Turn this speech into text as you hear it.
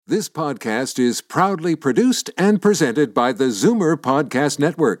This podcast is proudly produced and presented by the Zoomer Podcast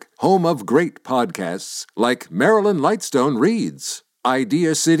Network, home of great podcasts like Marilyn Lightstone Reads,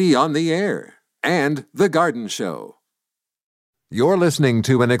 Idea City on the Air, and The Garden Show. You're listening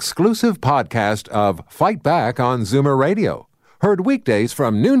to an exclusive podcast of Fight Back on Zoomer Radio, heard weekdays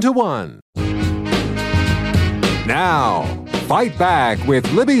from noon to 1. Now, Fight Back with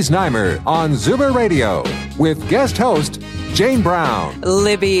Libby Znaimer on Zoomer Radio with guest host Jane Brown.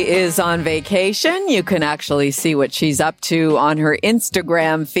 Libby is on vacation. You can actually see what she's up to on her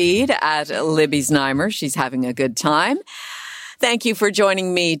Instagram feed at Libby Znaimer. She's having a good time. Thank you for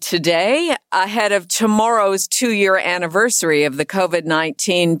joining me today ahead of tomorrow's 2-year anniversary of the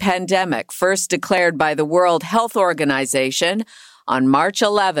COVID-19 pandemic, first declared by the World Health Organization on March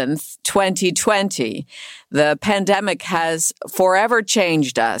 11th, 2020. The pandemic has forever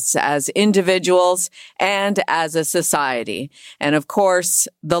changed us as individuals and as a society. And of course,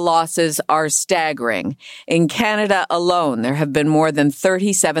 the losses are staggering. In Canada alone, there have been more than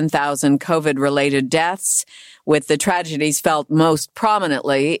 37,000 COVID-related deaths, with the tragedies felt most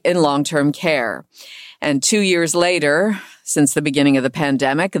prominently in long-term care. And 2 years later, since the beginning of the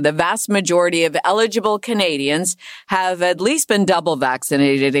pandemic, the vast majority of eligible Canadians have at least been double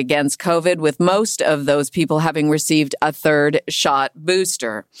vaccinated against COVID, with most of those people having received a third shot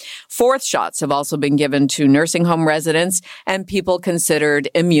booster. Fourth shots have also been given to nursing home residents and people considered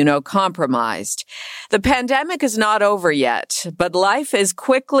immunocompromised. The pandemic is not over yet, but life is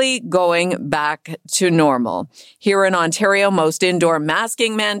quickly going back to normal. Here in Ontario, most indoor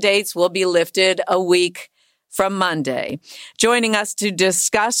masking mandates will be lifted a week from Monday. Joining us to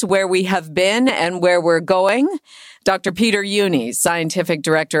discuss where we have been and where we're going, Dr. Peter Jüni, Scientific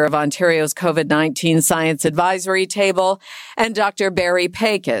Director of Ontario's COVID-19 Science Advisory Table, and Dr. Barry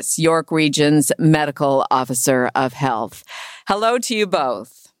Pakes, York Region's Medical Officer of Health. Hello to you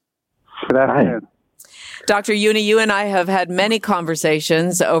both. Good afternoon. Dr. Jüni, you and I have had many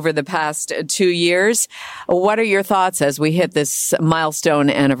conversations over the past 2 years. What are your thoughts as we hit this milestone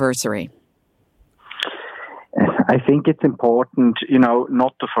anniversary? I think it's important,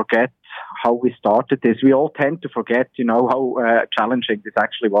 not to forget how we started this. We all tend to forget, how challenging this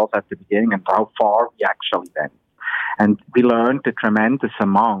actually was at the beginning and how far we actually went. And we learned a tremendous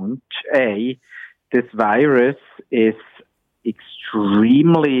amount. This virus is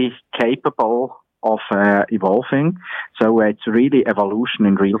extremely capable of evolving. So it's really evolution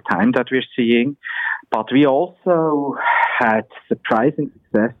in real time that we're seeing. But we also had surprising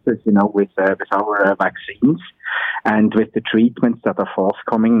successes, with our vaccines and with the treatments that are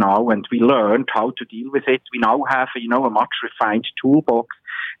forthcoming now. And we learned how to deal with it. We now have, a much refined toolbox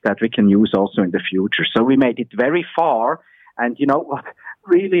that we can use also in the future. So we made it very far. And what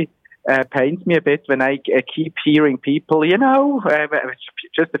really pains me a bit when I keep hearing people,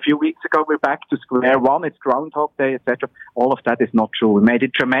 just a few weeks ago, we're back to square one, it's Groundhog Day, etc. All of that is not true. We made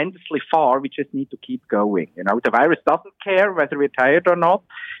it tremendously far. We just need to keep going. The virus doesn't care whether we're tired or not.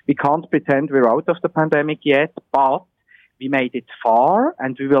 We can't pretend we're out of the pandemic yet, but we made it far,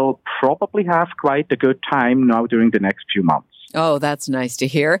 and we will probably have quite a good time now during the next few months. Oh, that's nice to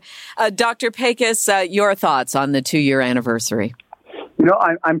hear. Dr. Pakes, your thoughts on the 2-year anniversary?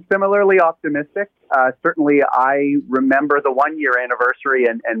 I'm similarly optimistic. Certainly, I remember the 1-year anniversary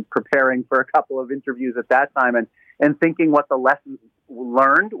and preparing for a couple of interviews at that time and thinking what the lessons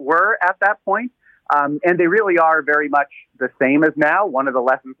learned were at that point. And they really are very much the same as now. One of the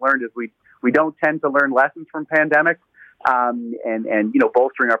lessons learned is we don't tend to learn lessons from pandemics and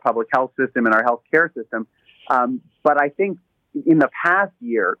bolstering our public health system and our healthcare system. But I think in the past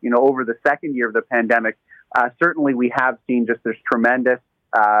year, over the second year of the pandemic, certainly we have seen just this tremendous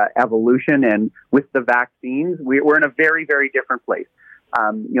evolution, and with the vaccines, we're in a very, very different place.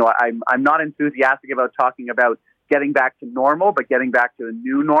 I'm not enthusiastic about talking about getting back to normal, but getting back to a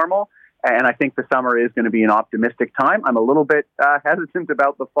new normal. And I think the summer is going to be an optimistic time. I'm a little bit hesitant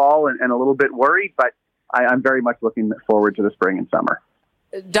about the fall and a little bit worried, but I'm very much looking forward to the spring and summer.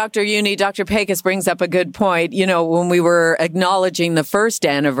 Dr. Jüni, Dr. Pakes brings up a good point. When we were acknowledging the first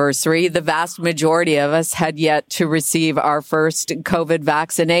anniversary, the vast majority of us had yet to receive our first COVID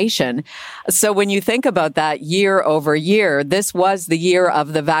vaccination. So when you think about that year over year, this was the year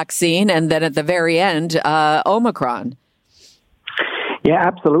of the vaccine, and then at the very end, Omicron. Yeah,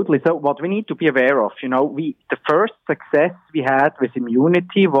 absolutely. So what we need to be aware of, the first success we had with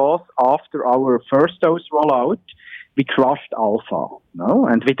immunity was after our first dose rollout. We crushed alpha,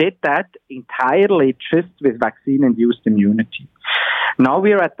 and we did that entirely just with vaccine-induced immunity. Now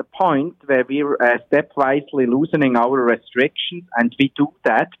we're at the point where we're stepwisely loosening our restrictions, and we do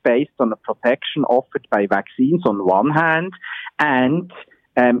that based on the protection offered by vaccines on one hand and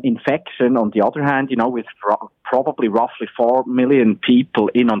infection, on the other hand, with probably roughly 4 million people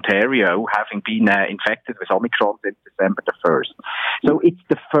in Ontario having been infected with Omicron since December the 1st. So it's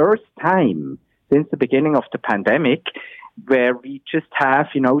the first time since the beginning of the pandemic where we just have,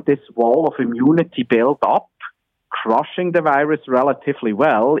 this wall of immunity built up, crushing the virus relatively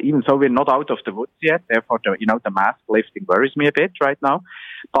well, even though we're not out of the woods yet. Therefore, the mask lifting worries me a bit right now.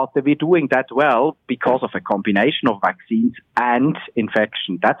 But we're doing that well because of a combination of vaccines and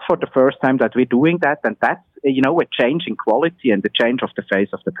infection. That's for the first time that we're doing that. And that's, a change in quality and the change of the face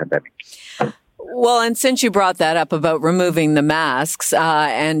of the pandemic. Well, and since you brought that up about removing the masks,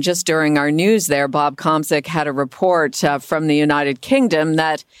 and just during our news there, Bob Komsic had a report from the United Kingdom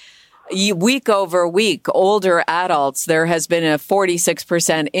that week over week, older adults, there has been a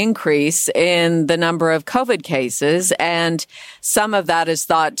 46% increase in the number of COVID cases. And some of that is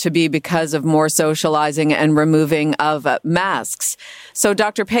thought to be because of more socializing and removing of masks. So,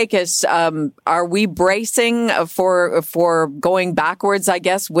 Dr. Pakes, are we bracing for going backwards, I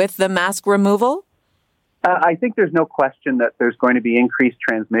guess, with the mask removal? I think there's no question that there's going to be increased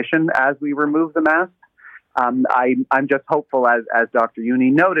transmission as we remove the mask. I'm just hopeful, as Dr.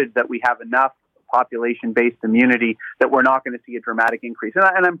 Jüni noted, that we have enough population-based immunity that we're not going to see a dramatic increase.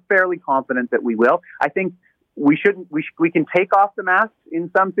 And I'm fairly confident that we will. I think we can take off the masks in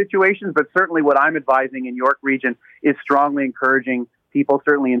some situations, but certainly what I'm advising in York region is strongly encouraging people,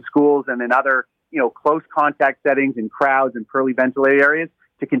 certainly in schools and in other, close contact settings, in crowds and poorly ventilated areas,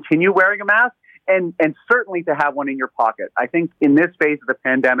 to continue wearing a mask and certainly to have one in your pocket. I think in this phase of the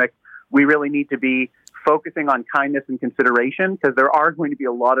pandemic, we really need to be focusing on kindness and consideration, because there are going to be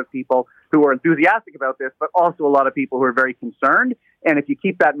a lot of people who are enthusiastic about this, but also a lot of people who are very concerned. And if you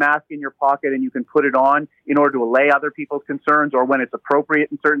keep that mask in your pocket and you can put it on in order to allay other people's concerns or when it's appropriate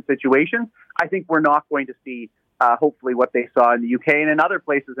in certain situations, I think we're not going to see, hopefully, what they saw in the UK and in other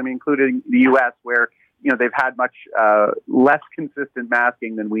places, including the US, where they've had much less consistent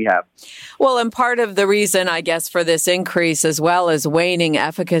masking than we have. Well, and part of the reason, I guess, for this increase as well is waning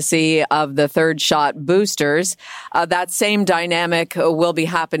efficacy of the third shot boosters. That same dynamic will be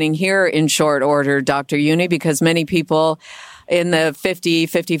happening here in short order, Dr. Jüni, because many people in the 50,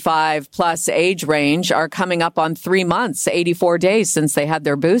 55 plus age range are coming up on 3 months, 84 days since they had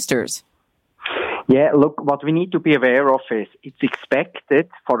their boosters. Yeah, look, what we need to be aware of is it's expected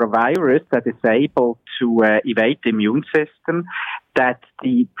for a virus that is able to evade the immune system that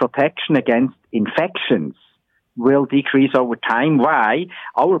the protection against infections will decrease over time. Why?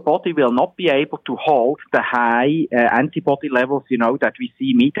 Our body will not be able to hold the high antibody levels, that we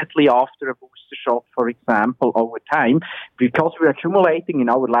see immediately after a booster shot, for example, over time, because we're accumulating in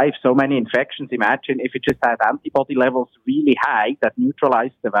our life so many infections. Imagine if we just had antibody levels really high that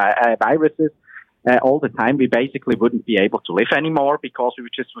neutralize the viruses all the time, we basically wouldn't be able to live anymore because we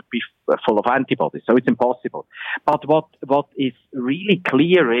just would be full of antibodies. So it's impossible. But what is really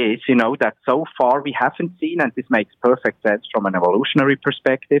clear is, that so far we haven't seen, and this makes perfect sense from an evolutionary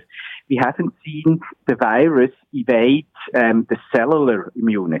perspective, we haven't seen the virus evade the cellular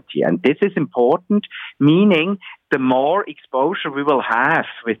immunity. And this is important, meaning the more exposure we will have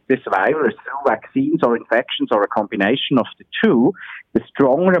with this virus through vaccines or infections or a combination of the two, the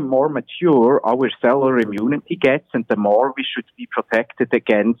stronger and more mature our cellular immunity gets, and the more we should be protected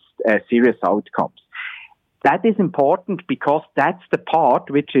against serious outcomes. That is important because that's the part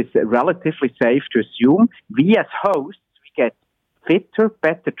which is relatively safe to assume. We as hosts, we get fitter,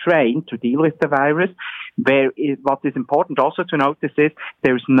 better trained to deal with the virus. What is important also to notice is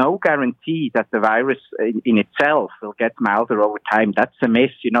there's no guarantee that the virus in itself will get milder over time. That's a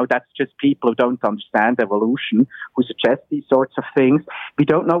myth. That's just people who don't understand evolution who suggest these sorts of things. We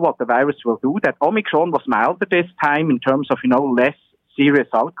don't know what the virus will do. That Omicron was milder this time in terms of, less serious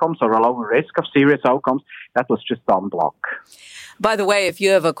outcomes or a lower risk of serious outcomes. That was just unblock. By the way, if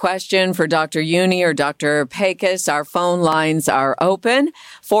you have a question for Dr. Jüni or Dr. Pakes, our phone lines are open,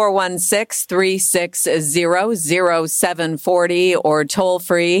 416-360-0740 or toll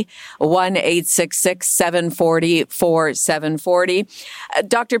free, 1-866-740-4740.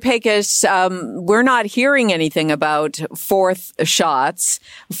 Dr. Pakes, we're not hearing anything about fourth shots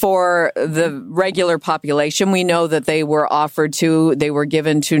for the regular population. We know that they were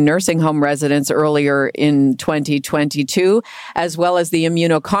given to nursing home residents earlier in 2022, as well as the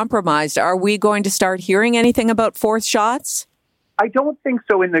immunocompromised. Are we going to start hearing anything about fourth shots? I don't think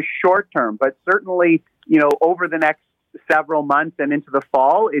so in the short term, but certainly, over the next several months and into the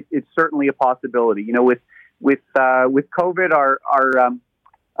fall, it's certainly a possibility. With COVID,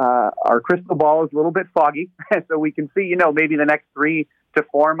 our crystal ball is a little bit foggy, so we can see, maybe the next 3 to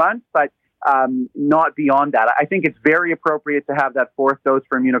 4 months, but not beyond that. I think it's very appropriate to have that fourth dose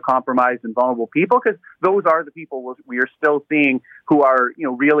for immunocompromised and vulnerable people, because those are the people we are still seeing who are,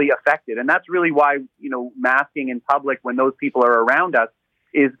 really affected. And that's really why, masking in public when those people are around us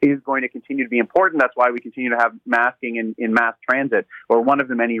is going to continue to be important. That's why we continue to have masking in mass transit, or one of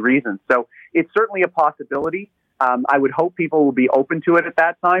the many reasons. So it's certainly a possibility. I would hope people will be open to it at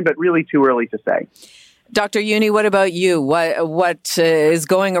that time, but really too early to say. Dr. Jüni, what about you? What is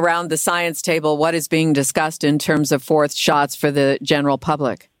going around the science table? What is being discussed in terms of fourth shots for the general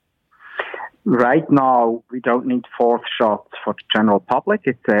public? Right now, we don't need fourth shots for the general public.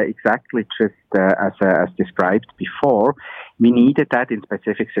 It's exactly just as described before. We needed that in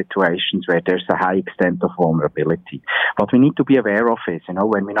specific situations where there's a high extent of vulnerability. What we need to be aware of is,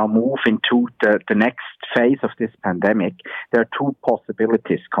 when we now move into the next phase of this pandemic, there are two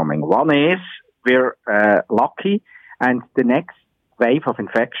possibilities coming. One is we're lucky, and the next wave of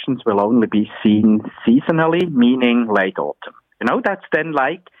infections will only be seen seasonally, meaning late autumn. That's then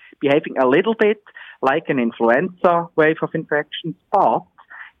like behaving a little bit like an influenza wave of infections, but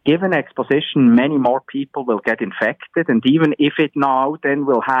given exposition, many more people will get infected, and even if it now then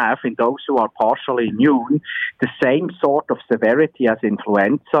will have, in those who are partially immune, the same sort of severity as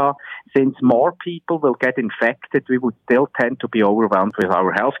influenza, since more people will get infected, we would still tend to be overwhelmed with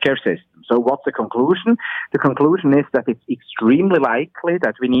our healthcare system. So what's the conclusion? The conclusion is that it's extremely likely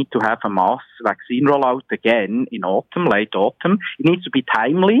that we need to have a mass vaccine rollout again in autumn, late autumn. It needs to be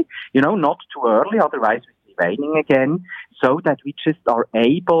timely, not too early, otherwise we see waning again, so that we just are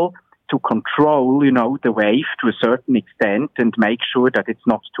able to control, the wave to a certain extent and make sure that it's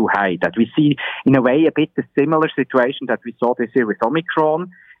not too high. That we see, in a way, a bit the similar situation that we saw this year with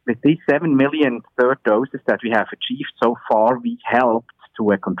Omicron. With these 7 million third doses that we have achieved so far, we helped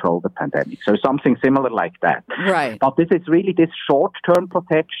to control the pandemic. So something similar like that. Right. But this is really this short-term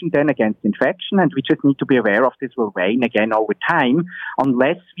protection then against infection, and we just need to be aware of this will wane again over time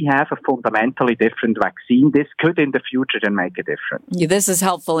unless we have a fundamentally different vaccine. This could in the future then make a difference. Yeah, this is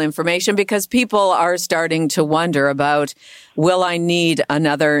helpful information because people are starting to wonder about, will I need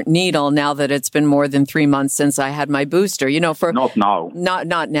another needle now that it's been more than 3 months since I had my booster? Not now.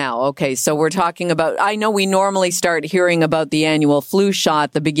 Not now. Okay, so we're talking about, I know we normally start hearing about the annual flu shot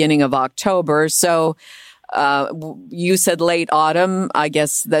at the beginning of October. So you said late autumn. I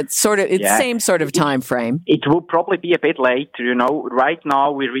guess that's same sort of time frame. It will probably be a bit later. Right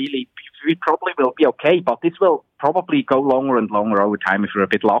now we probably will be okay, but this will probably go longer and longer over time if we're a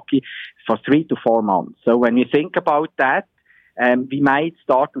bit lucky, for 3 to 4 months. So when you think about that, we might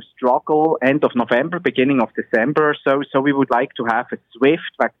start to struggle end of November, beginning of December. So we would like to have a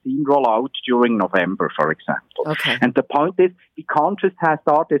swift vaccine rollout during November, for example. Okay. And the point is, we can't just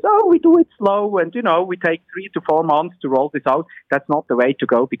start this, we do it slow and, we take 3 to 4 months to roll this out. That's not the way to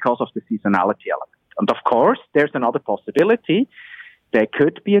go because of the seasonality element. And of course, there's another possibility. There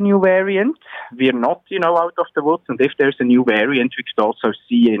could be a new variant. We're not, out of the woods. And if there's a new variant, we could also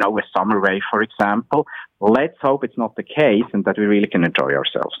see, a summer wave, for example. Let's hope it's not the case and that we really can enjoy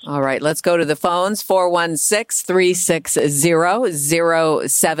ourselves. All right, let's go to the phones.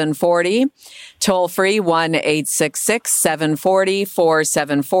 416-360-0740. Toll free,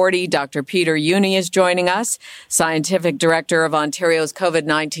 1-866-740-4740. Dr. Peter Jüni is joining us, Scientific Director of Ontario's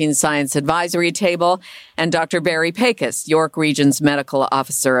COVID-19 Science Advisory Table, and Dr. Barry Pakes, York Region's Medical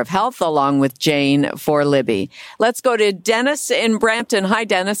Officer of Health, along with Jane for Libby. Let's go to Dennis in Brampton. Hi,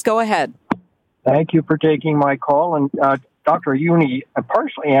 Dennis. Go ahead. Thank you for taking my call. And Dr. Jüni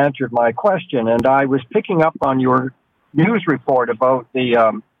partially answered my question, and I was picking up on your news report about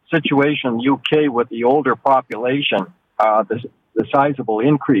the situation in the UK with the older population, the sizable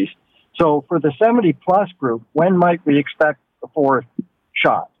increase. So for the 70-plus group, when might we expect the fourth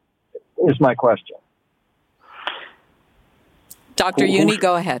shot, is my question. Dr. Jüni,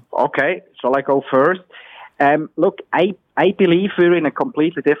 go ahead. Okay, shall I go first? Look, I believe we're in a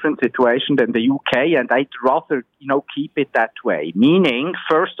completely different situation than the UK, and I'd rather, keep it that way. Meaning,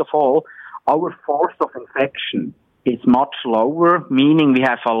 first of all, our force of infection is much lower, meaning we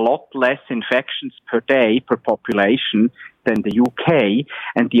have a lot less infections per day per population than the UK.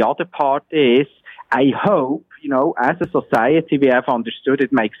 And the other part is, I hope, as a society, we have understood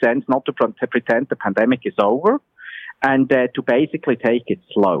it makes sense not to pretend the pandemic is over, and to basically take it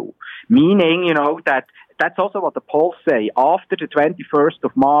slow. Meaning, that's also what the polls say. After the 21st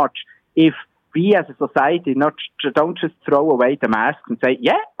of March, if we as a society don't just throw away the masks and say,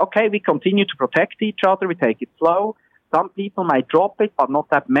 we continue to protect each other, we take it slow, Some people might drop it, but not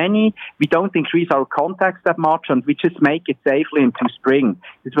that many. We don't increase our contacts that much, and we just make it safely into spring.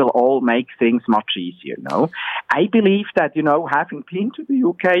 This will all make things much easier, I believe that, having been to the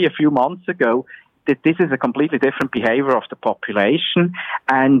UK a few months ago, that this is a completely different behavior of the population.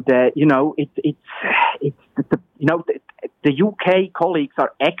 And, the UK colleagues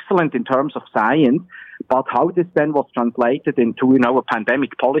are excellent in terms of science, but how this then was translated into, a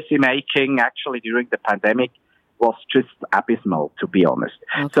pandemic policy making actually during the pandemic was just abysmal, to be honest.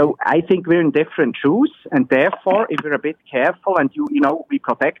 Okay. So I think we're in different shoes, and therefore, if we're a bit careful and, we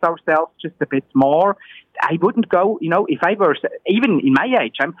protect ourselves just a bit more, I wouldn't go, if I were, even in my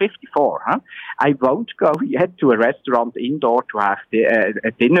age, I'm 54, I won't go yet to a restaurant indoor to have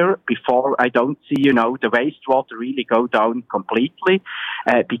a dinner before I don't see, the wastewater really go down completely,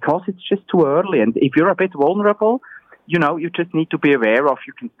 because it's just too early. And if you're a bit vulnerable, you just need to be aware of,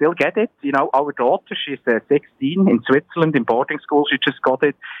 you can still get it. Our daughter, she's 16 in Switzerland in boarding school. She just got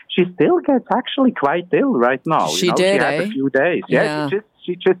it. She still gets actually quite ill right now. She did, She had a few days. Yeah.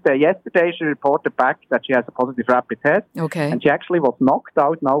 She just yesterday she reported back that she has a positive rapid test. Okay. And she actually was knocked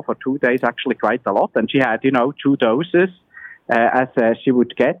out now for 2 days, actually quite a lot. And she had, 2 doses, as she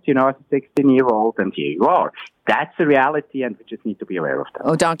would get, as a 16-year-old. And here you are. That's a reality, and we just need to be aware of that.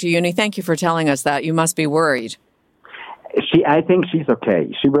 Oh, Dr. Jüni, thank you for telling us that. You must be worried. I think she's okay.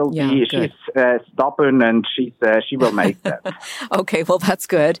 She will be. Good. She's stubborn, and she will make that. Okay, well, that's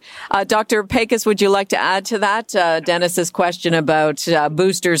good. Dr. Pakes, would you like to add to that? Dennis's question about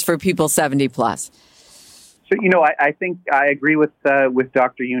boosters for people 70 plus. So, I think I agree with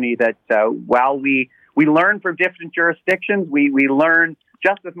Dr. Jüni that while we learn from different jurisdictions, we learn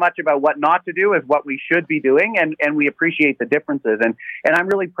just as much about what not to do as what we should be doing, and we appreciate the differences. And I'm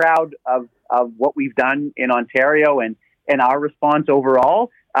really proud of what we've done in Ontario and our response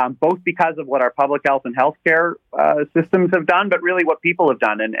overall, both because of what our public health and healthcare systems have done, but really what people have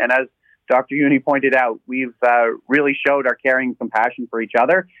done. And as Dr. Jüni pointed out, we've really showed our caring and compassion for each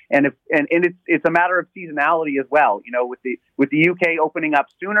other. And it's a matter of seasonality as well. With the UK opening up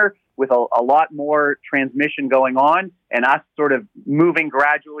sooner, with a lot more transmission going on, and us sort of moving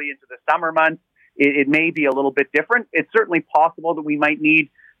gradually into the summer months, it may be a little bit different. It's certainly possible that we might need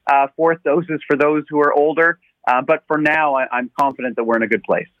fourth doses for those who are older. But for now, I'm confident that we're in a good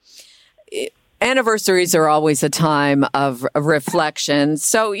place. Anniversaries are always a time of reflection.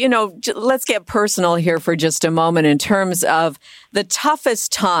 So, let's get personal here for just a moment in terms of the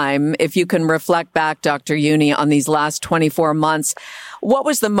toughest time, if you can reflect back, Dr. Jüni, on these last 24 months. What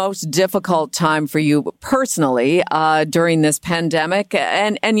was the most difficult time for you personally during this pandemic?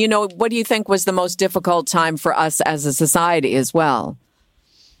 And what do you think was the most difficult time for us as a society as well?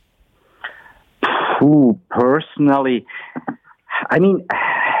 Personally,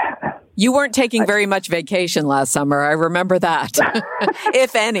 you weren't taking very much vacation last summer. I remember that,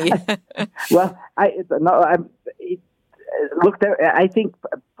 if any. Well, I think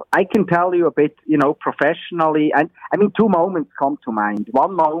I can tell you a bit, professionally. And 2 moments come to mind.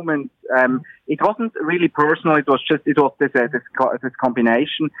 One moment, it wasn't really personal. It was this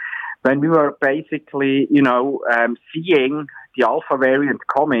combination when we were basically, seeing the Alpha variant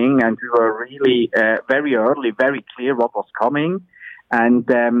coming, and we were really very early, very clear what was coming. And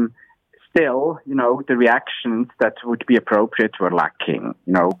still, the reactions that would be appropriate were lacking,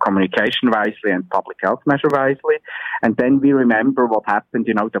 communication wisely and public health measure wisely. And then we remember what happened,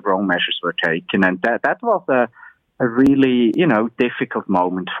 the wrong measures were taken. And that was a really, difficult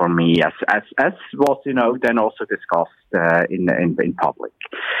moment for me, as was, then also discussed in public.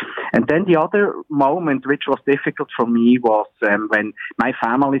 And then the other moment, which was difficult for me, was when my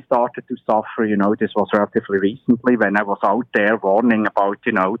family started to suffer. This was relatively recently, when I was out there warning about,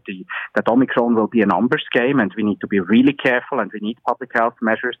 that Omicron will be a numbers game, and we need to be really careful, and we need public health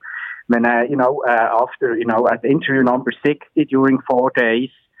measures. When after, at interview number 60 during 4 days,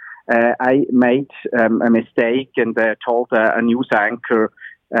 I made a mistake and told a news anchor,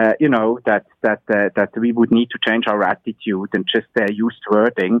 that we would need to change our attitude and just use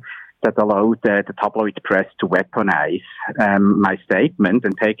wording that allowed the tabloid press to weaponize my statement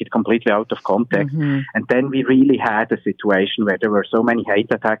and take it completely out of context. Mm-hmm. And then we really had a situation where there were so many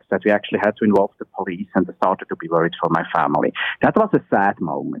hate attacks that we actually had to involve the police, and I started to be worried for my family. That was a sad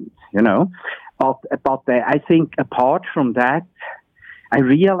moment, But I think apart from that, I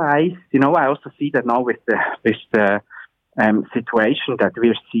realized, I also see that now with the situation that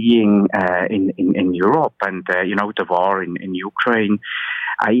we're seeing in Europe and the war in Ukraine.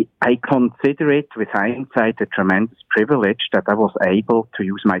 I consider it, with hindsight, a tremendous privilege that I was able to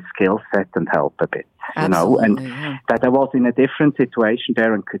use my skill set and help a bit. Absolutely, that I was in a different situation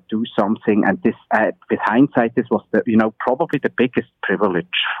there and could do something. And this, with hindsight, this was probably the biggest privilege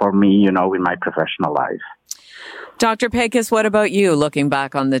for me, in my professional life. Dr. Pakes, what about you, looking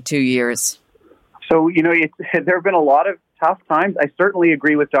back on the 2 years? So, there have been a lot of tough times. I certainly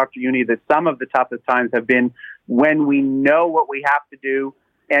agree with Dr. Jüni that some of the toughest times have been when we know what we have to do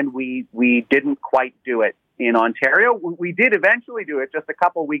and we didn't quite do it. In Ontario, we did eventually do it just a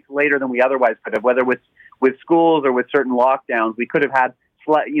couple of weeks later than we otherwise could have, whether with schools or with certain lockdowns. We could have had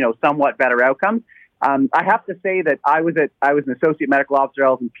somewhat better outcomes. I have to say that I was an associate medical officer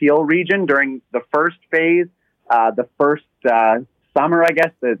in Peel region during the first phase, the first summer, I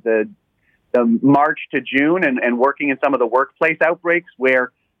guess, the March to June, and working in some of the workplace outbreaks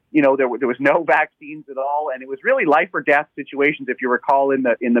where there was no vaccines at all, and it was really life or death situations. If you recall, in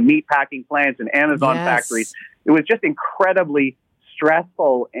the meat packing plants and Amazon factories, it was just incredibly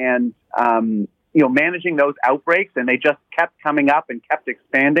stressful, and managing those outbreaks, and they just kept coming up and kept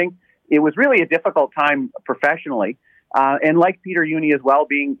expanding. It was really a difficult time professionally, and like Peter Jüni as well,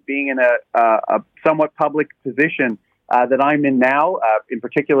 being in a somewhat public position that I'm in now, in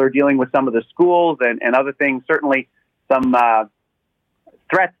particular dealing with some of the schools and other things. Certainly, some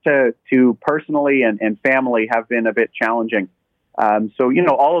threats to personally and family have been a bit challenging. So,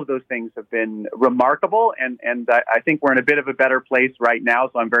 all of those things have been remarkable, and I think we're in a bit of a better place right now,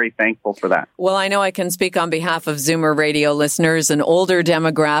 so I'm very thankful for that. Well, I know I can speak on behalf of Zoomer Radio listeners, an older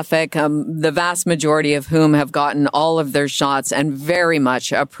demographic, the vast majority of whom have gotten all of their shots, and very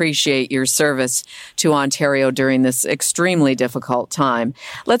much appreciate your service to Ontario during this extremely difficult time.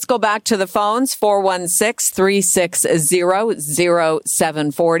 Let's go back to the phones,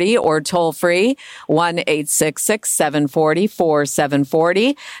 416-360-0740, or toll free, 1-866-740-4740.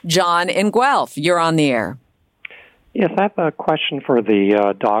 John in Guelph, you're on the air. Yes, I have a question for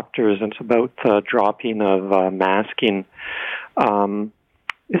the doctors. It's about the dropping of masking.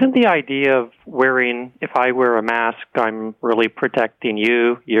 Isn't the idea of if I wear a mask, I'm really protecting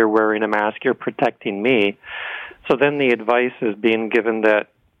you, you're wearing a mask, you're protecting me. So then the advice is being given that,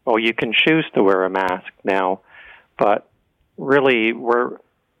 you can choose to wear a mask now, but really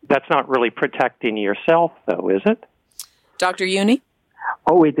that's not really protecting yourself, though, is it? Dr. Jüni?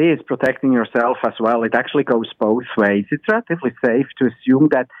 Oh, it is protecting yourself as well. It actually goes both ways. It's relatively safe to assume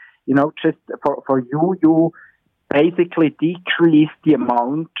that, just for you basically decrease the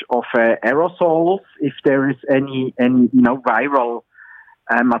amount of aerosols. If there is any viral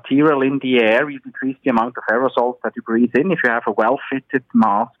material in the air, you decrease the amount of aerosols that you breathe in. If you have a well-fitted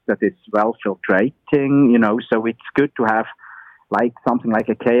mask that is well-filtrating, so it's good to have something like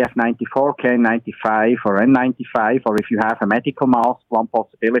a KF94, KN95, or N95, or if you have a medical mask, one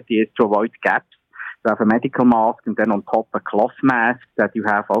possibility is to avoid gaps. To have a medical mask and then on top a cloth mask that you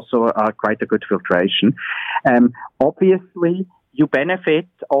have also quite a good filtration. Obviously, you benefit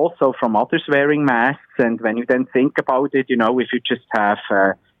also from others wearing masks, and when you then think about it, if you just have,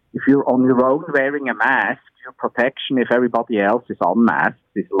 if you're on your own wearing a mask, your protection, if everybody else is unmasked,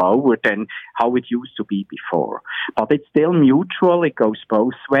 is lower than how it used to be before. But it's still mutual, it goes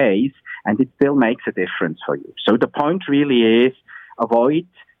both ways, and it still makes a difference for you. So the point really is avoid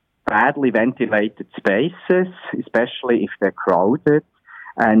badly ventilated spaces, especially if they're crowded.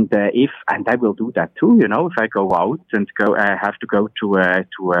 And I will do that too, if I go out and have to go to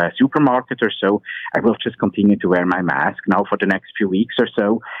a supermarket or so, I will just continue to wear my mask now for the next few weeks or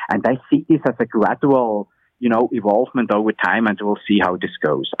so. And I see this as a gradual evolvement over time, and we'll see how this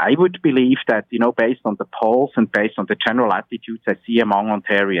goes. I would believe that, based on the polls and based on the general attitudes I see among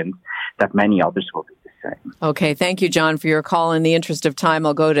Ontarians, that many others will do the same. Okay, thank you, John, for your call. In the interest of time,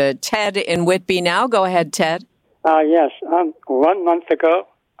 I'll go to Ted in Whitby now. Go ahead, Ted. Yes. 1 month ago,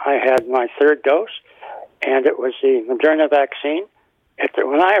 I had my third dose, and it was the Moderna vaccine.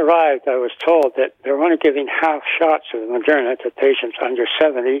 When I arrived, I was told that they were only giving half shots of Moderna to patients under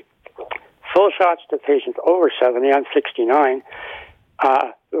 70, full shots to patients over 70. I'm 69,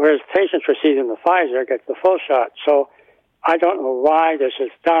 whereas patients receiving the Pfizer get the full shot. So I don't know why this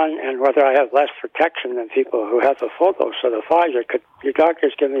is done and whether I have less protection than people who have the full dose of the Pfizer. Could your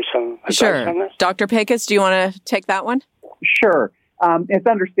doctors give me some advice on this? Dr. Pakes, do you want to take that one? Sure. It's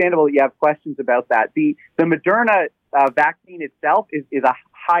understandable that you have questions about that. The Moderna vaccine itself is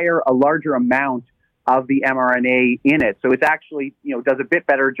a larger amount of the mRNA in it. So it's actually, does a bit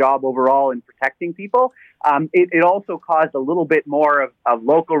better job overall in protecting people. It also caused a little bit more of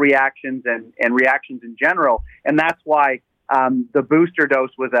local reactions and reactions in general. And that's why the booster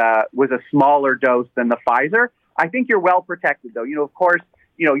dose was a smaller dose than the Pfizer. I think you're well protected, though. Of course,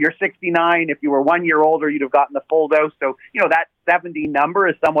 you're 69. If you were 1 year older, you'd have gotten the full dose. So, that 70 number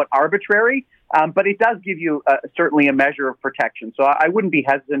is somewhat arbitrary, but it does give you certainly a measure of protection. So I wouldn't be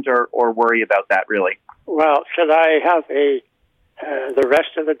hesitant or worry about that, really. Well, should I have the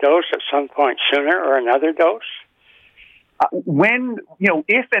rest of the dose at some point sooner or another dose?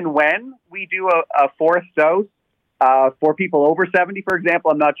 If and when we do a fourth dose, for people over 70, for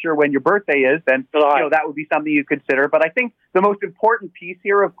example, I'm not sure when your birthday is, then that would be something you consider. But I think the most important piece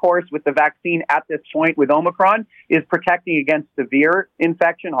here, of course, with the vaccine at this point with Omicron is protecting against severe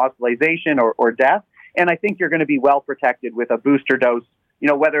infection, hospitalization, or death. And I think you're going to be well protected with a booster dose.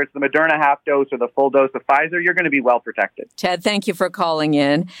 Whether it's the Moderna half dose or the full dose of Pfizer, you're going to be well protected. Ted, thank you for calling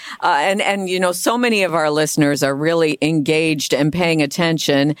in. And so many of our listeners are really engaged and paying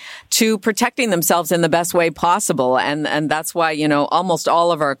attention to protecting themselves in the best way possible. And that's why, almost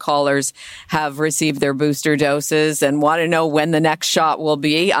all of our callers have received their booster doses and want to know when the next shot will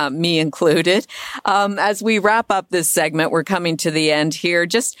be, me included. As we wrap up this segment, we're coming to the end here.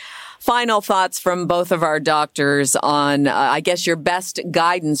 Just final thoughts from both of our doctors on, your best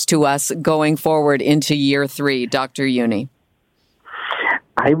guidance to us going forward into year 3, Dr. Jüni.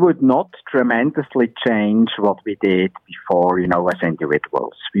 I would not tremendously change what we did before, as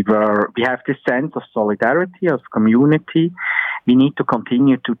individuals. We have this sense of solidarity, of community. We need to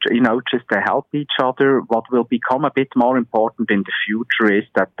continue to, just to help each other. What will become a bit more important in the future is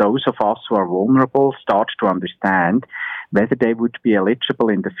that those of us who are vulnerable start to understand whether they would be eligible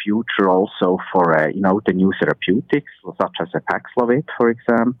in the future also for, the new therapeutics, such as a Paxlovid, for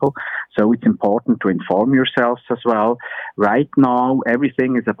example. So it's important to inform yourselves as well. Right now,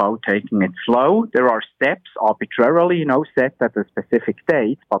 everything is about taking it slow. There are steps arbitrarily, set at a specific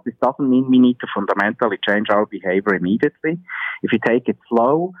date, but this doesn't mean we need to fundamentally change our behavior immediately. If you take it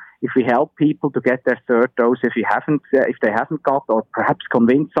slow, if we help people to get their third dose, if they haven't got, or perhaps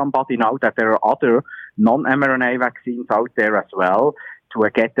convince somebody now that there are other non-mRNA vaccines out there as well to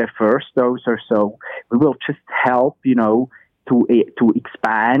get their first dose or so, we will just help, to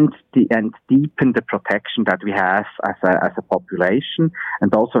expand and deepen the protection that we have as a population,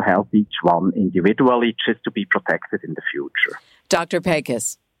 and also help each one individually just to be protected in the future. Dr.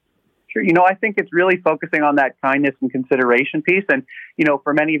 Pakes. Sure. I think it's really focusing on that kindness and consideration piece. And,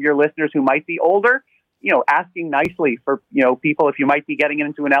 for many of your listeners who might be older, asking nicely for, people, if you might be getting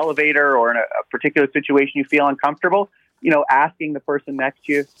into an elevator or in a particular situation you feel uncomfortable, asking the person next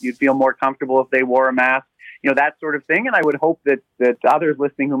to you, you'd feel more comfortable if they wore a mask, that sort of thing. And I would hope that others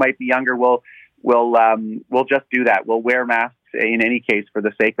listening who might be younger will just do that. Will wear masks in any case for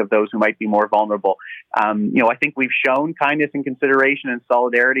the sake of those who might be more vulnerable. I think we've shown kindness and consideration and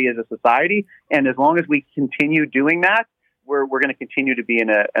solidarity as a society. And as long as we continue doing that, we're going to continue to be in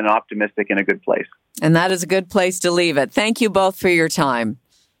an optimistic and a good place. And that is a good place to leave it. Thank you both for your time.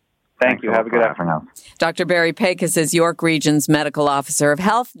 Thank you. Have a good afternoon. Dr. Barry Pakes is York Region's Medical Officer of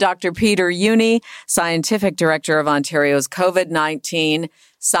Health. Dr. Peter Jüni, Scientific Director of Ontario's COVID-19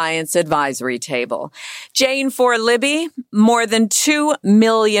 Science Advisory Table. Jane, for Libby, more than 2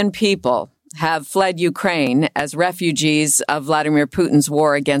 million people have fled Ukraine as refugees of Vladimir Putin's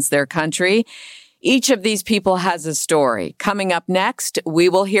war against their country. Each of these people has a story. Coming up next, we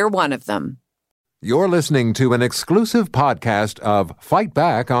will hear one of them. You're listening to an exclusive podcast of Fight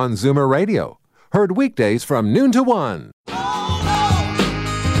Back on Zoomer Radio. Heard weekdays from noon to 1.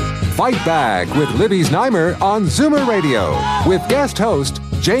 Fight Back with Libby Znaimer on Zoomer Radio with guest host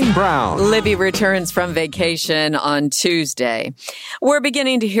Jane Brown. Libby returns from vacation on Tuesday. We're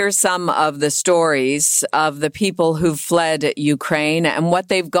beginning to hear some of the stories of the people who've fled Ukraine and what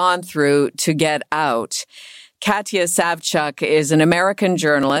they've gone through to get out. Katia Savchuck is an American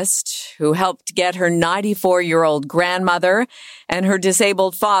journalist who helped get her 94-year-old grandmother and her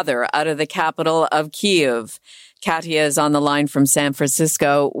disabled father out of the capital of Kyiv. Katia is on the line from San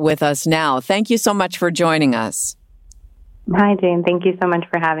Francisco with us now. Thank you so much for joining us. Hi, Jane. Thank you so much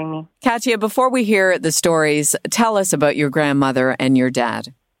for having me. Katia, before we hear the stories, tell us about your grandmother and your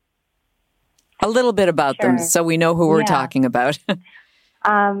dad. A little bit about them so we know who we're talking about.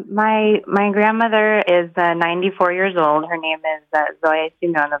 My grandmother is 94 years old. Her name is Zoya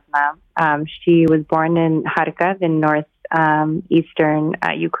Semyonovna. She was born in Kharkiv in northeastern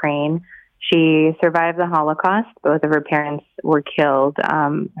Ukraine. She survived the Holocaust. Both of her parents were killed.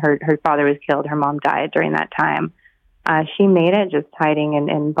 Her father was killed. Her mom died during that time. She made it just hiding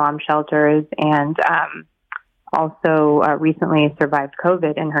in bomb shelters, and also recently survived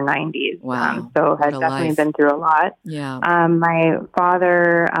COVID in her 90s. Wow. So has definitely been through a lot. Yeah. My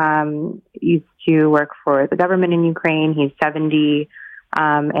father used to work for the government in Ukraine. He's 70.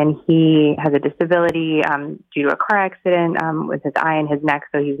 And he has a disability due to a car accident with his eye and his neck,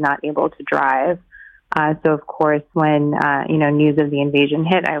 so he's not able to drive. So, of course, when, news of the invasion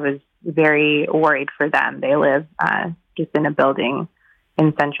hit, I was very worried for them. They live just in a building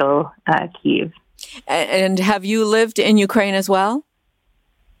in central Kyiv. And have you lived in Ukraine as well?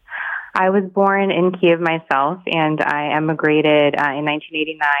 I was born in Kyiv myself, and I emigrated in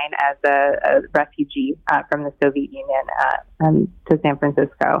 1989 as a refugee from the Soviet Union to San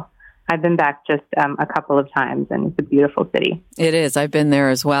Francisco. I've been back just a couple of times, and it's a beautiful city. It is. I've been there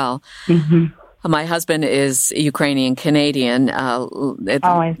as well. Mm-hmm. My husband is Ukrainian-Canadian.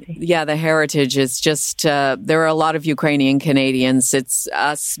 I see. Yeah, the heritage is just, there are a lot of Ukrainian Canadians. It's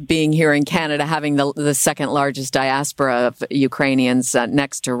us being here in Canada, having the second largest diaspora of Ukrainians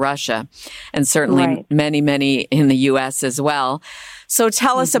next to Russia, and certainly many, many in the U.S. as well. So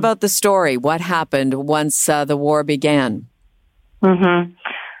tell us about the story. What happened once the war began? Mm-hmm.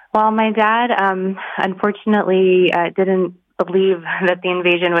 Well, my dad, unfortunately, didn't believe that the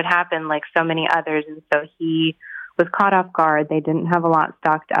invasion would happen like so many others, and so he was caught off guard. They didn't have a lot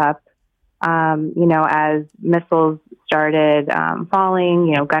stocked up. As missiles started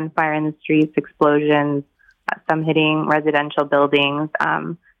falling, gunfire in the streets, explosions, some hitting residential buildings,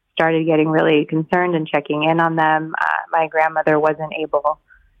 started getting really concerned and checking in on them. My grandmother wasn't able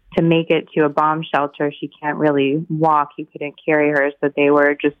to make it to a bomb shelter. She can't really walk. He couldn't carry her, so they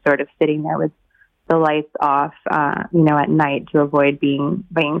were just sort of sitting there with the lights off, at night to avoid being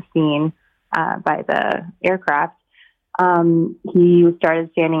seen by the aircraft. He started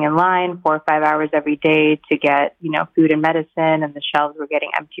standing in line 4 or 5 hours every day to get, food and medicine, and the shelves were getting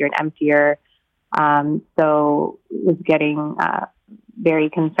emptier and emptier. So was getting very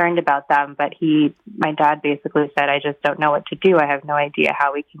concerned about them. But my dad basically said, "I just don't know what to do. I have no idea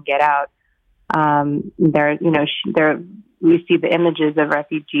how we can get out." We see the images of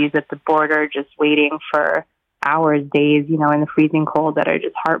refugees at the border just waiting for hours, days, in the freezing cold that are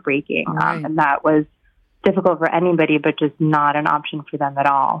just heartbreaking. Right. And that was difficult for anybody, but just not an option for them at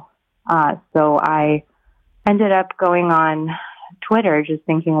all. So I ended up going on Twitter, just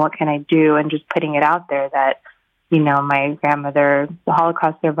thinking, what can I do? And just putting it out there that, my grandmother's a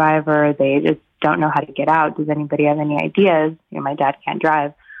Holocaust survivor. They just don't know how to get out. Does anybody have any ideas? My dad can't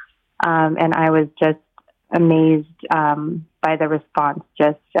drive. And I was just amazed by the response.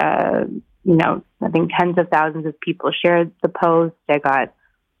 Just, I think tens of thousands of people shared the post. I got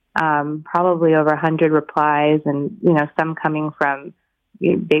probably over 100 replies, and, some coming from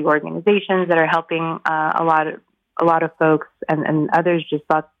big organizations that are helping a lot of folks, and others just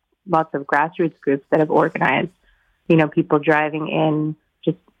lots of grassroots groups that have organized, people driving in,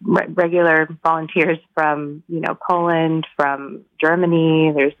 just regular volunteers from, Poland, from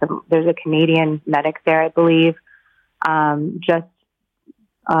Germany. There's a Canadian medic there, I believe, just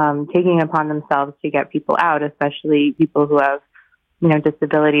taking upon themselves to get people out, especially people who have,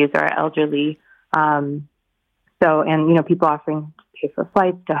 disabilities or are elderly. People offering to pay for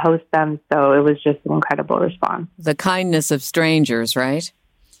flights to host them. So it was just an incredible response. The kindness of strangers, right?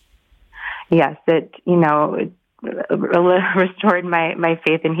 Yes, it restored my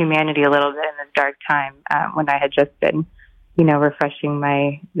faith in humanity a little bit in this dark time when I had just been, refreshing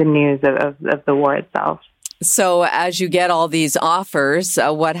the news of the war itself. So as you get all these offers,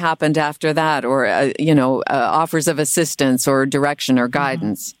 what happened after that? Or, offers of assistance or direction or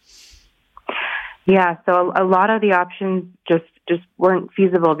guidance? Yeah, so a lot of the options just weren't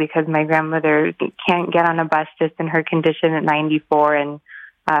feasible because my grandmother can't get on a bus just in her condition at 94, and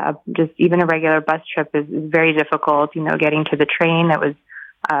just even a regular bus trip is very difficult. Getting to the train, it was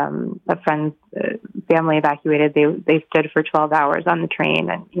a friend's family evacuated. They stood for 12 hours on the train,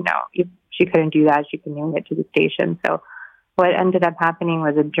 and if she couldn't do that, she couldn't even get to the station. So what ended up happening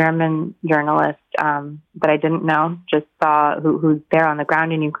was a German journalist that I didn't know, just saw who's there on the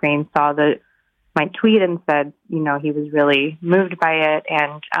ground in Ukraine, saw my tweet and said, he was really moved by it,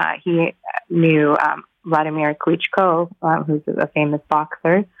 and he knew Vladimir Klitschko, who's a famous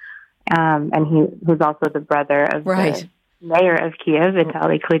boxer, and who's also the brother of the mayor of Kyiv,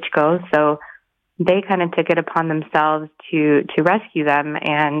 Vitaly Klitschko. So they kind of took it upon themselves to rescue them,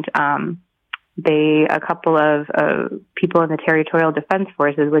 and a couple of people in the Territorial Defense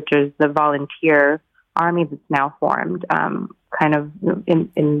Forces, which is the volunteer army that's now formed, kind of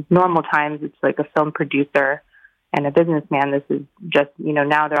in normal times, it's like a film producer and a businessman. This is just,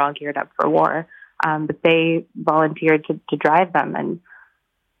 now they're all geared up for war. But they volunteered to drive them, and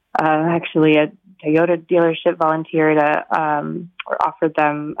actually a Toyota dealership volunteered or offered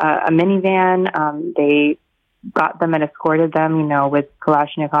them a minivan. They got them and escorted them, with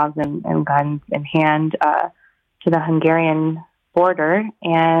Kalashnikovs and guns in hand to the Hungarian border,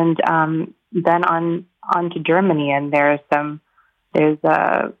 and then on to Germany. And there's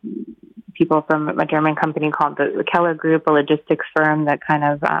people from a German company called the Keller Group, a logistics firm that kind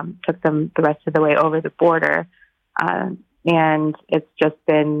of took them the rest of the way over the border. And it's just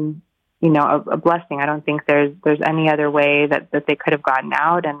been, a blessing. I don't think there's any other way that they could have gotten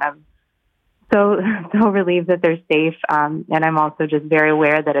out. And I'm so relieved that they're safe. And I'm also just very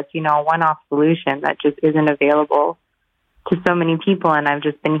aware that it's, a one-off solution that just isn't available to so many people. And I've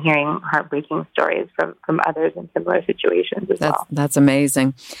just been hearing heartbreaking stories from others in similar situations as well. That's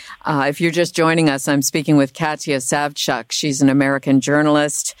amazing. If you're just joining us, I'm speaking with Katia Savchuck. She's an American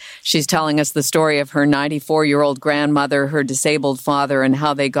journalist. She's telling us the story of her 94-year-old grandmother, her disabled father, and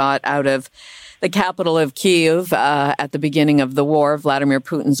how they got out of the capital of Kyiv at the beginning of the war, Vladimir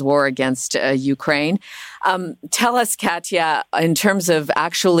Putin's war against Ukraine. Tell us, Katia, in terms of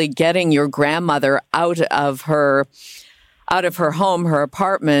actually getting your grandmother out of her home, her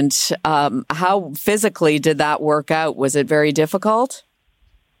apartment, how physically did that work out? Was it very difficult?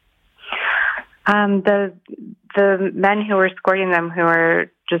 The men who were escorting them, who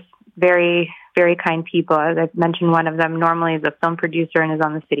are just very, very kind people. As I mentioned, one of them normally is a film producer and is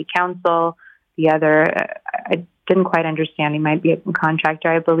on the city council. The other, I didn't quite understand. He might be a contractor,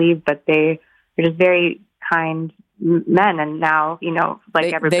 I believe, but they're just very kind men. And now,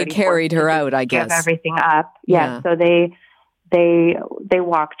 everybody, they carried her out, I guess. Give everything up. Yeah. So they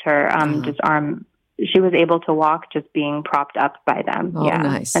walked her, she was able to walk just being propped up by them. Oh,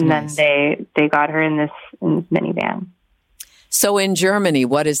 nice. And then they got her in this minivan. So in Germany,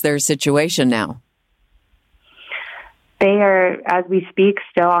 what is their situation now? They are, as we speak,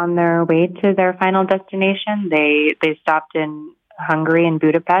 still on their way to their final destination. They stopped in Hungary in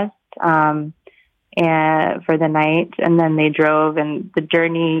Budapest and for the night, and then they drove. And the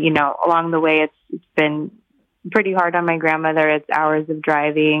journey, along the way, it's been pretty hard on my grandmother. It's hours of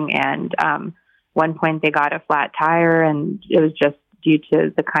driving, and one point they got a flat tire, and it was just due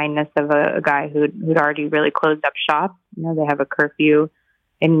to the kindness of a guy who'd already really closed up shop. They have a curfew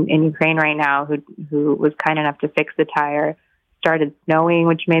in Ukraine right now, who was kind enough to fix the tire. Started snowing,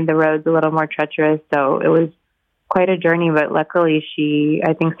 which made the roads a little more treacherous, so it was quite a journey, but luckily she,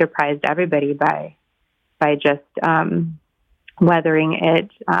 I think, surprised everybody by just weathering it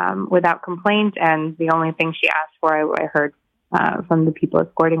without complaint. And the only thing she asked for, I heard from the people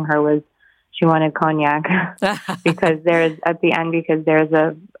escorting her, was she wanted cognac because there's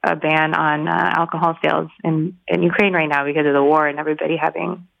a ban on alcohol sales in Ukraine right now because of the war and everybody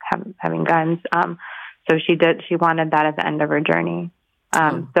having guns. So she wanted that at the end of her journey.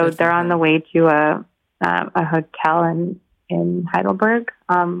 So they're on the way to a hotel in Heidelberg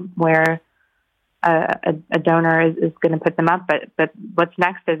where a donor is going to put them up. But what's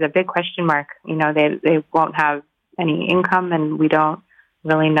next is a big question mark. They won't have any income, and we don't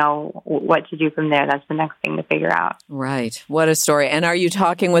really know what to do from there. That's the next thing to figure out. Right. What a story. And are you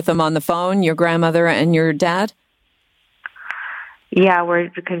talking with them on the phone, your grandmother and your dad? Yeah, we're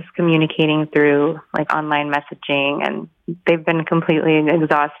just communicating through online messaging, and they've been completely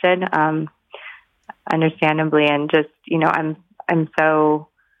exhausted, understandably. And just, I'm so,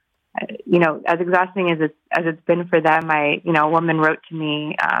 as exhausting as it's been for them, a woman wrote to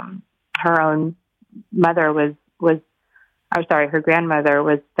me, her own mother her grandmother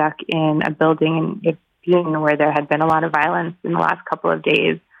was stuck in a building in Tableand where there had been a lot of violence in the last couple of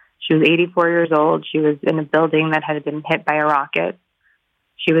days. She was 84 years old. She was in a building that had been hit by a rocket.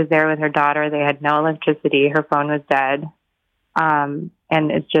 She was there with her daughter. They had no electricity. Her phone was dead. And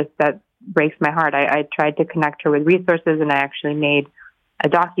it's just, that breaks my heart. I tried to connect her with resources, and I actually made a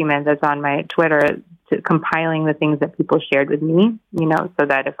document that's on my Twitter compiling the things that people shared with me, so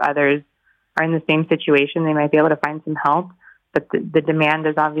that if others are in the same situation, they might be able to find some help. But the demand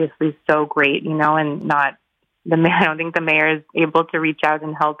is obviously so great, and I don't think the mayor is able to reach out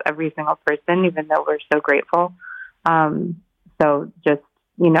and help every single person, even though we're so grateful. So just,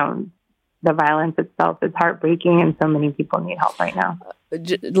 the violence itself is heartbreaking, and so many people need help right now.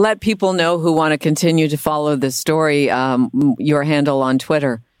 Let people know who want to continue to follow this story, your handle on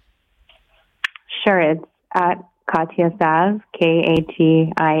Twitter. Sure, it's at Katia Sav,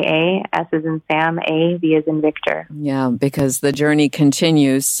 Katia, S as in Sam, A, V as in Victor. Yeah, because the journey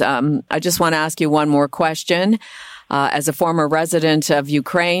continues. I just want to ask you one more question. As a former resident of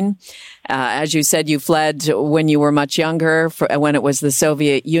Ukraine, as you said, you fled when you were much younger, when it was the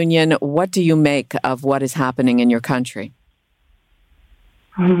Soviet Union. What do you make of what is happening in your country?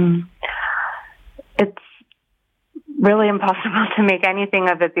 It's really impossible to make anything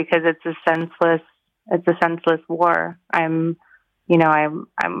of it because it's a senseless war. I'm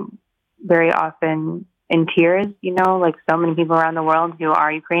very often in tears, like so many people around the world who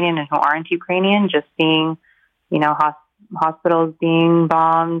are Ukrainian and who aren't Ukrainian, just seeing, hospitals being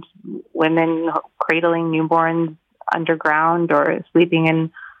bombed, women cradling newborns underground or sleeping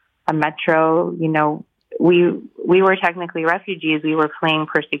in a metro. We were technically refugees. We were fleeing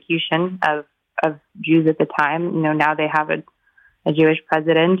persecution of Jews at the time. Now they have a Jewish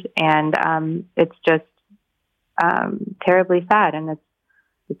president, and it's just terribly sad. And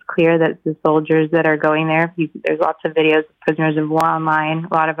it's clear that the soldiers that are going there, there's lots of videos of prisoners of war online.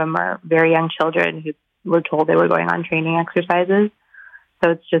 A lot of them are very young children who were told they were going on training exercises. So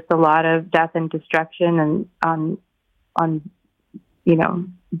it's just a lot of death and destruction and on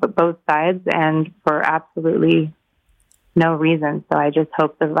both sides, and for absolutely no reason. So I just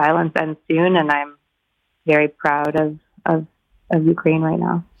hope the violence ends soon, and I'm very proud of Ukraine right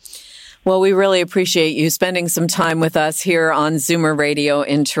now. Well, we really appreciate you spending some time with us here on Zoomer Radio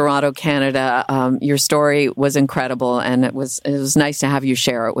in Toronto, Canada. Your story was incredible, and it was nice to have you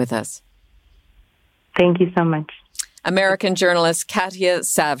share it with us. Thank you so much. American journalist Katia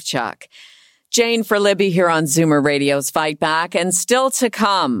Savchuck. Jane for Libby here on Zoomer Radio's Fight Back, and still to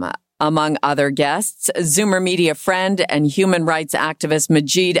come, among other guests, Zoomer media friend and human rights activist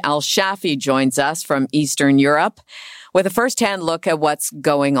Majid Al-Shafi joins us from Eastern Europe with a first-hand look at what's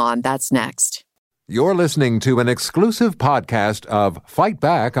going on. That's next. You're listening to an exclusive podcast of Fight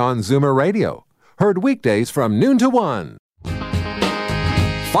Back on Zoomer Radio, heard weekdays from noon to 1.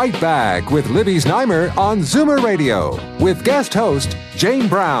 Fight Back with Libby Znaimer on Zoomer Radio with guest host Jane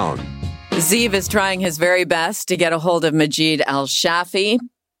Brown. Ziv is trying his very best to get a hold of Majid Al-Shafi.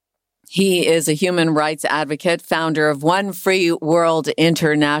 He is a human rights advocate, founder of One Free World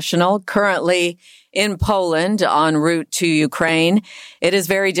International, currently in Poland en route to Ukraine. It is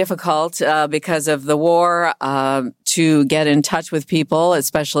very difficult because of the war to get in touch with people,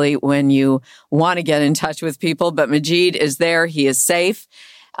 especially when you want to get in touch with people. But Majid is there. He is safe.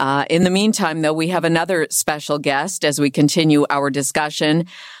 In the meantime, though, we have another special guest as we continue our discussion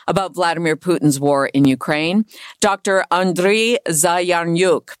about Vladimir Putin's war in Ukraine. Dr. Andriy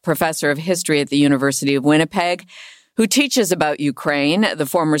Zayarnyuk, professor of history at the University of Winnipeg, who teaches about Ukraine, the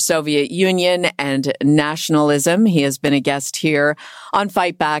former Soviet Union, and nationalism. He has been a guest here on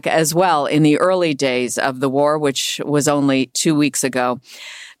Fight Back as well in the early days of the war, which was only 2 weeks ago.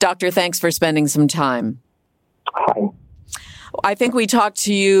 Doctor, thanks for spending some time. Hi. I think we talked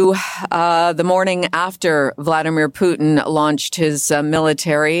to you the morning after Vladimir Putin launched his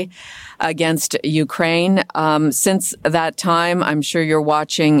military against Ukraine. Since that time, I'm sure you're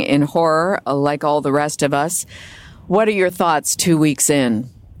watching in horror, like all the rest of us. What are your thoughts 2 weeks in?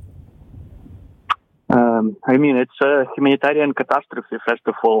 It's a humanitarian catastrophe, first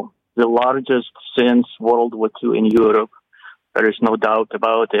of all. The largest since World War II in Europe. There is no doubt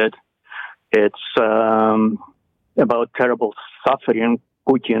about it. It's about terrible suffering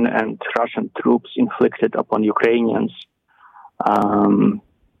Putin and Russian troops inflicted upon Ukrainians.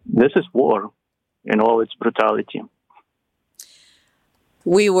 This is war in all its brutality.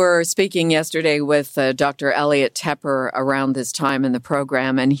 We were speaking yesterday with Dr. Elliot Tepper around this time in the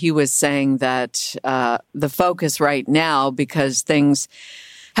program, and he was saying that the focus right now, because things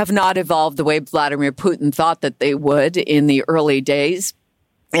have not evolved the way Vladimir Putin thought that they would in the early days,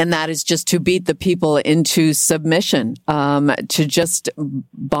 and that is just to beat the people into submission, to just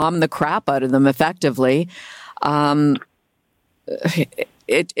bomb the crap out of them effectively.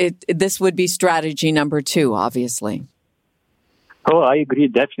 This would be strategy number 2, obviously. Oh, I agree.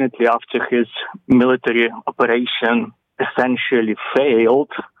 Definitely after his military operation essentially failed,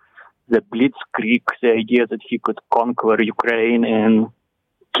 the blitzkrieg, the idea that he could conquer Ukraine in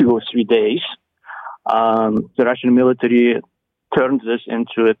 2 or 3 days, the Russian military turned this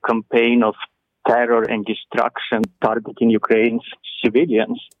into a campaign of terror and destruction targeting Ukraine's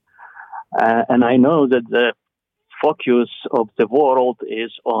civilians. And I know that the focus of the world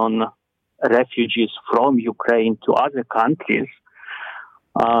is on refugees from Ukraine to other countries.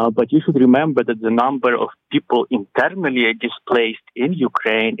 But you should remember that the number of people internally displaced in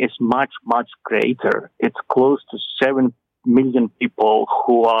Ukraine is much, much greater. It's close to 7 million people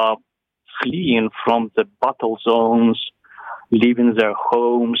who are fleeing from the battle zones, leaving their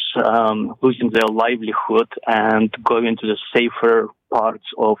homes, losing their livelihood, and going to the safer parts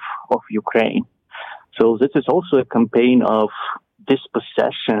of Ukraine. So this is also a campaign of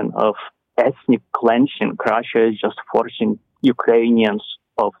dispossession, of ethnic cleansing. Russia is just forcing Ukrainians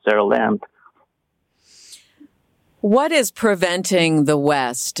off their land. What is preventing the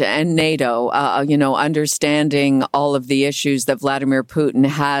West and NATO, understanding all of the issues that Vladimir Putin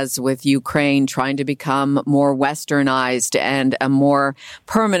has with Ukraine, trying to become more westernized and a more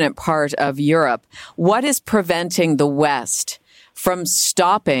permanent part of Europe? What is preventing the West from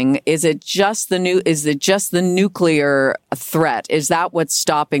stopping? Is it just the nuclear threat? Is that what's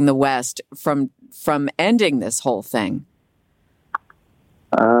stopping the West from ending this whole thing?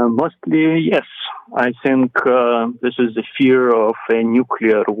 Mostly, yes. I think this is the fear of a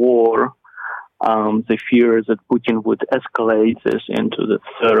nuclear war, the fear that Putin would escalate this into the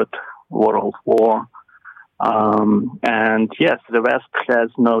Third World War. And yes, the West has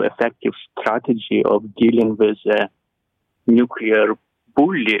no effective strategy of dealing with a nuclear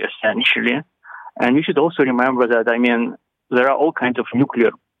bully, essentially. And we should also remember that, there are all kinds of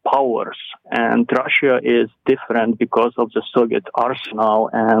nuclear powers, and Russia is different because of the Soviet arsenal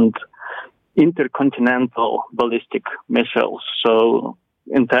and intercontinental ballistic missiles. So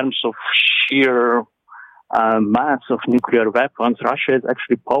in terms of sheer mass of nuclear weapons, Russia is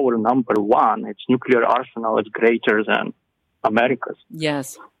actually power number one. Its nuclear arsenal is greater than America's.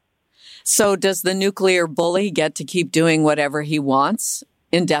 Yes. So does the nuclear bully get to keep doing whatever he wants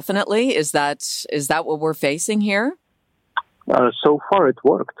indefinitely? Is that what we're facing here? So far it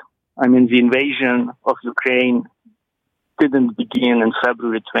worked. The invasion of Ukraine didn't begin in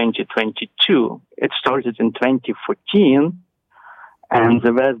February 2022. It started in 2014, and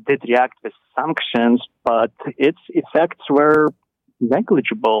the West did react with sanctions, but its effects were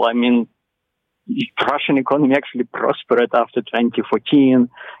negligible. The Russian economy actually prospered after 2014,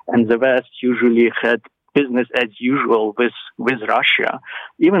 and the West usually had business as usual with Russia.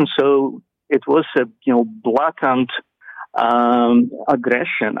 Even so, it was a blatant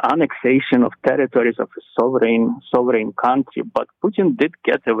aggression, annexation of territories of a sovereign country. But Putin did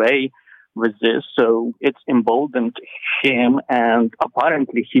get away with this, so it's emboldened him, and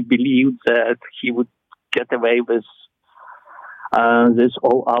apparently he believed that he would get away with this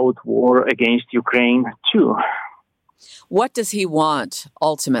all-out war against Ukraine too. What does he want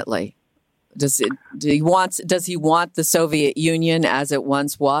ultimately? Does he want the Soviet Union as it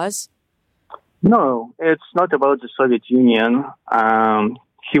once was? No, it's not about the Soviet Union.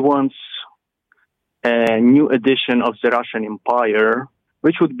 He wants a new edition of the Russian Empire,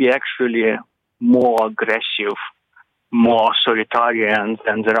 which would be actually more aggressive, more authoritarian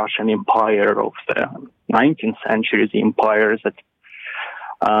than the Russian Empire of the 19th century, the empire that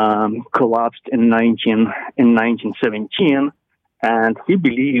collapsed in 1917. And he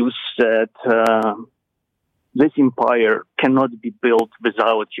believes that this empire cannot be built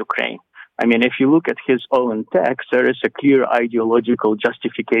without Ukraine. If you look at his own text, there is a clear ideological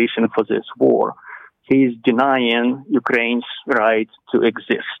justification for this war. He is denying Ukraine's right to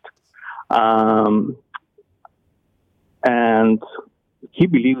exist. And he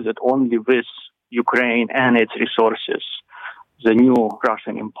believes that only with Ukraine and its resources, the new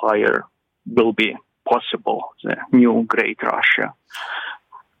Russian Empire will be possible, the new Great Russia.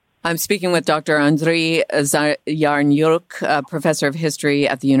 I'm speaking with Dr. Andriy Zayarnyuk, professor of history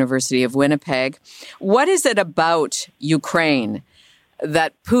at the University of Winnipeg. What is it about Ukraine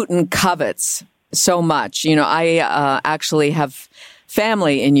that Putin covets so much? I actually have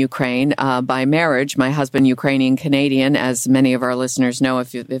family in Ukraine by marriage. My husband, Ukrainian-Canadian, as many of our listeners know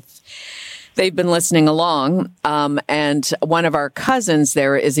if they've been listening along. And one of our cousins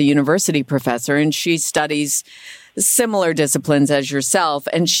there is a university professor, and she studies similar disciplines as yourself.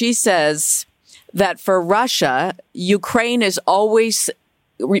 And she says that for Russia,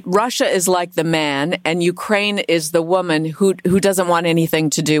 Russia is like the man, and Ukraine is the woman who doesn't want anything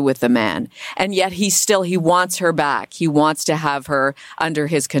to do with the man. And yet he wants her back. He wants to have her under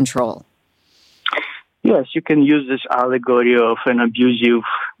his control. Yes, you can use this allegory of an abusive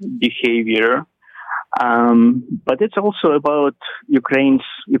behavior. But it's also about Ukraine's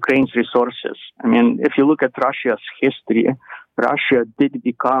resources. If you look at Russia's history, Russia did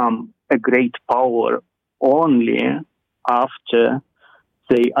become a great power only after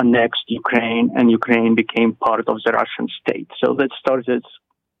they annexed Ukraine and Ukraine became part of the Russian state. So that started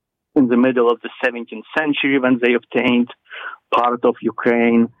in the middle of the 17th century when they obtained part of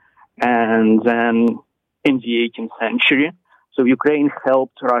Ukraine, and then in the 18th century. So Ukraine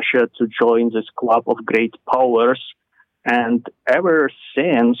helped Russia to join this club of great powers. And ever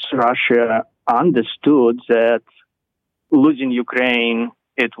since, Russia understood that losing Ukraine,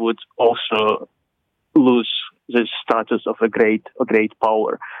 it would also lose the status of a great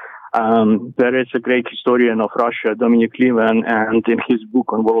power. There is a great historian of Russia, Dominic Levin, and in his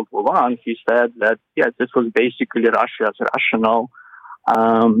book on World War I, he said that, yes, this was basically Russia's rational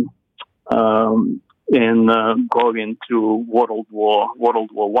in going through World War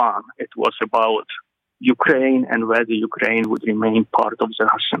I. It was about Ukraine and whether Ukraine would remain part of the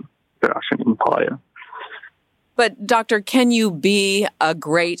Russian Empire. But, Doctor, can you be a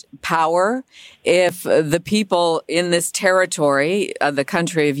great power if the people in this territory, the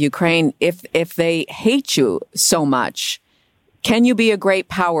country of Ukraine, if they hate you so much? Can you be a great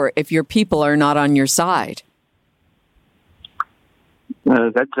power if your people are not on your side?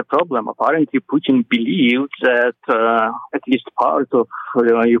 That's the problem. Apparently, Putin believed that at least part of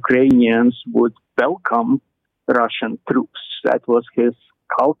Ukrainians would welcome Russian troops. That was his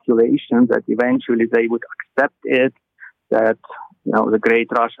calculation, that eventually they would accept it, that the great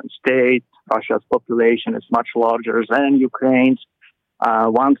Russian state, Russia's population is much larger than Ukraine's.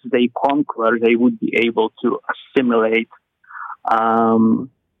 Once they conquer, they would be able to assimilate.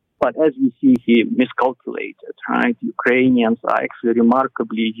 But as we see, he miscalculated, right? Ukrainians are actually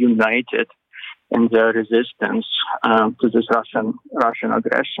remarkably united in their resistance to this Russian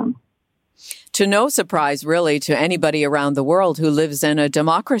aggression. To no surprise, really, to anybody around the world who lives in a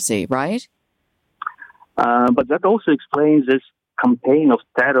democracy, right? But that also explains this campaign of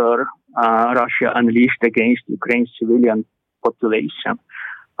terror Russia unleashed against Ukraine's civilian population.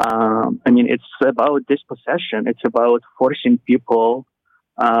 It's about dispossession. It's about forcing people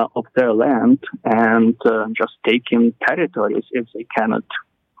of their land and just taking territories if they cannot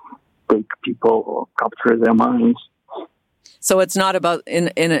take people or capture their minds. So it's not about,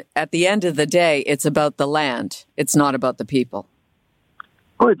 at the end of the day, it's about the land. It's not about the people.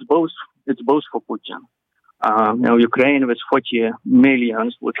 Oh, it's both. It's both for Putin. Ukraine with 40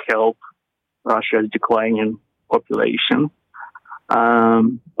 million would help Russia's declining population.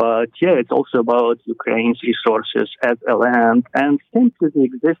 But it's also about Ukraine's resources as a land and simply the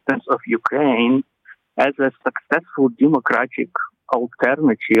existence of Ukraine as a successful democratic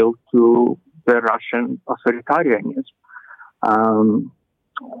alternative to the Russian authoritarianism.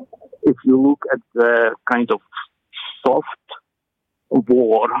 If you look at the kind of soft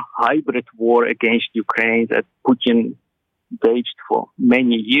war, hybrid war against Ukraine that Putin waged for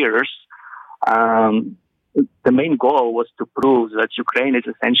many years, the main goal was to prove that Ukraine is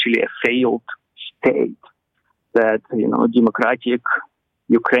essentially a failed state, that, democratic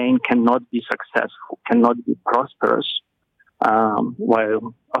Ukraine cannot be successful, cannot be prosperous,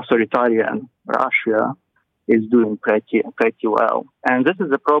 while authoritarian Russia is doing pretty well. And this is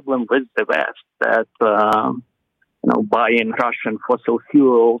the problem with the West, that, buying Russian fossil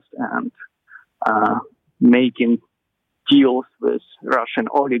fuels and making deals with Russian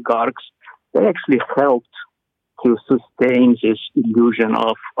oligarchs, they actually helped to sustain this illusion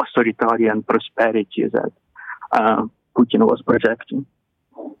of authoritarian prosperity that Putin was projecting.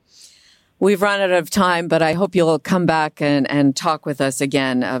 We've run out of time, but I hope you'll come back and talk with us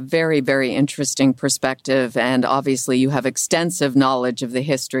again. A very, very interesting perspective. And obviously, you have extensive knowledge of the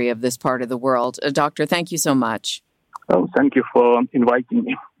history of this part of the world. Doctor, thank you so much. Oh, thank you for inviting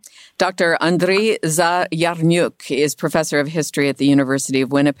me. Dr. Andriy Zayarnyuk is professor of history at the University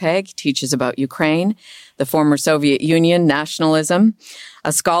of Winnipeg, teaches about Ukraine, the former Soviet Union, nationalism,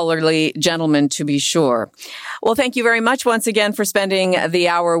 a scholarly gentleman to be sure. Well, thank you very much once again for spending the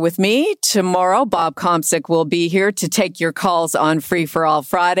hour with me. Tomorrow, Bob Komsic will be here to take your calls on Free for All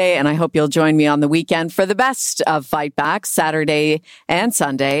Friday, and I hope you'll join me on the weekend for the best of Fight Back, Saturday and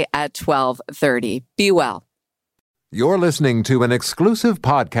Sunday at 12:30. Be well. You're listening to an exclusive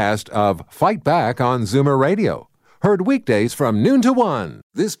podcast of Fight Back on Zoomer Radio. Heard weekdays from noon to 1.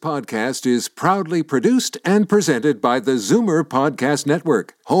 This podcast is proudly produced and presented by the Zoomer Podcast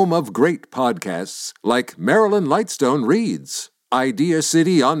Network, home of great podcasts like Marilyn Lightstone Reads, Idea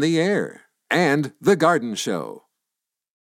City on the Air, and The Garden Show.